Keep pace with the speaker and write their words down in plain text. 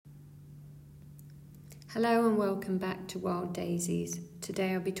Hello and welcome back to Wild Daisies.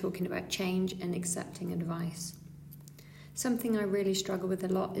 Today I'll be talking about change and accepting advice. Something I really struggle with a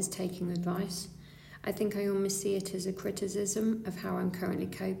lot is taking advice. I think I almost see it as a criticism of how I'm currently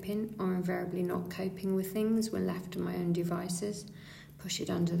coping or invariably not coping with things when left to my own devices. Push it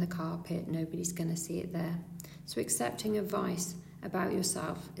under the carpet, nobody's going to see it there. So accepting advice about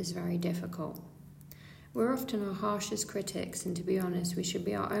yourself is very difficult. We're often our harshest critics, and to be honest, we should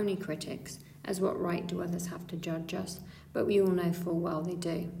be our only critics, as what right do others have to judge us? But we all know full well they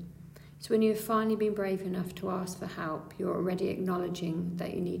do. So when you have finally been brave enough to ask for help, you're already acknowledging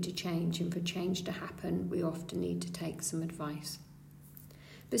that you need to change, and for change to happen, we often need to take some advice.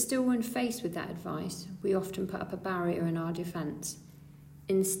 But still, when faced with that advice, we often put up a barrier in our defence,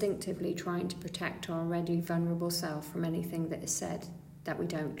 instinctively trying to protect our already vulnerable self from anything that is said that we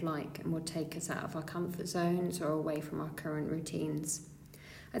don't like and will take us out of our comfort zones or away from our current routines.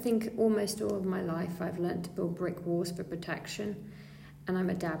 I think almost all of my life I've learnt to build brick walls for protection, and I'm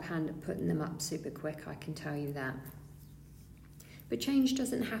a dab hand at putting them up super quick, I can tell you that. But change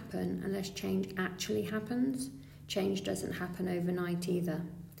doesn't happen unless change actually happens. Change doesn't happen overnight either.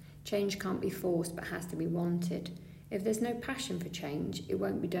 Change can't be forced but has to be wanted. If there's no passion for change, it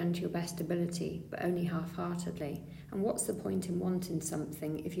won't be done to your best ability, but only half-heartedly. And what's the point in wanting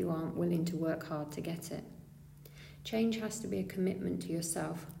something if you aren't willing to work hard to get it? Change has to be a commitment to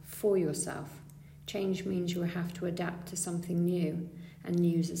yourself, for yourself. Change means you will have to adapt to something new, and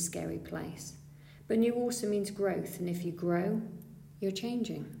new is a scary place. But new also means growth, and if you grow, you're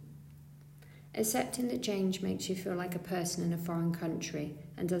changing. Accepting that change makes you feel like a person in a foreign country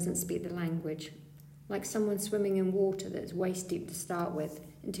and doesn't speak the language, like someone swimming in water that's waist deep to start with,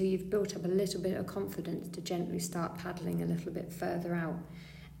 until you've built up a little bit of confidence to gently start paddling a little bit further out,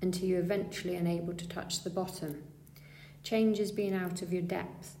 until you eventually are able to touch the bottom. Change is being out of your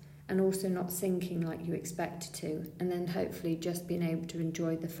depth and also not sinking like you expected to, and then hopefully just being able to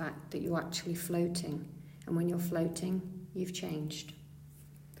enjoy the fact that you're actually floating, and when you're floating, you've changed.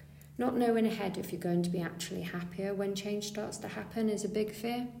 Not knowing ahead if you're going to be actually happier when change starts to happen is a big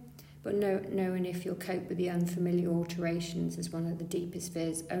fear. But knowing if you'll cope with the unfamiliar alterations is one of the deepest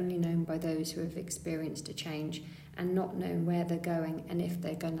fears only known by those who have experienced a change, and not knowing where they're going and if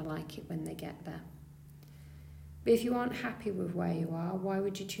they're going to like it when they get there. But if you aren't happy with where you are, why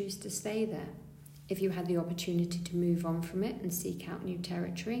would you choose to stay there? If you had the opportunity to move on from it and seek out new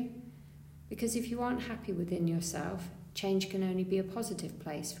territory? Because if you aren't happy within yourself, change can only be a positive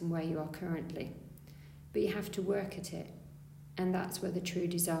place from where you are currently. But you have to work at it. And that's where the true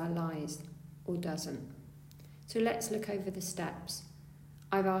desire lies, or doesn't. So let's look over the steps.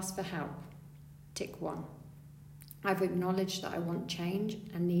 I've asked for help. Tick 1. I've acknowledged that I want change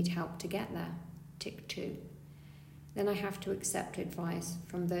and need help to get there. Tick 2. Then I have to accept advice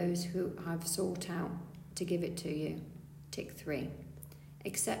from those who I've sought out to give it to you. Tick 3.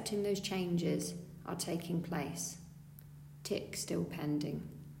 Accepting those changes are taking place. Tick still pending.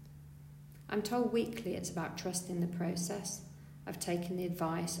 I'm told weekly it's about trusting the process. I've taken the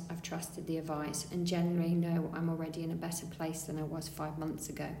advice, I've trusted the advice, and generally know I'm already in a better place than I was 5 months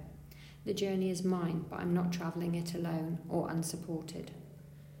ago. The journey is mine, but I'm not travelling it alone or unsupported.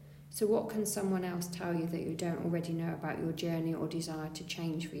 So what can someone else tell you that you don't already know about your journey or desire to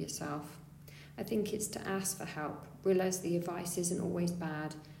change for yourself? I think it's to ask for help, realise the advice isn't always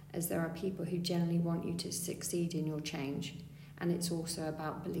bad, as there are people who generally want you to succeed in your change, and it's also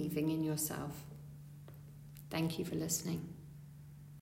about believing in yourself. Thank you for listening.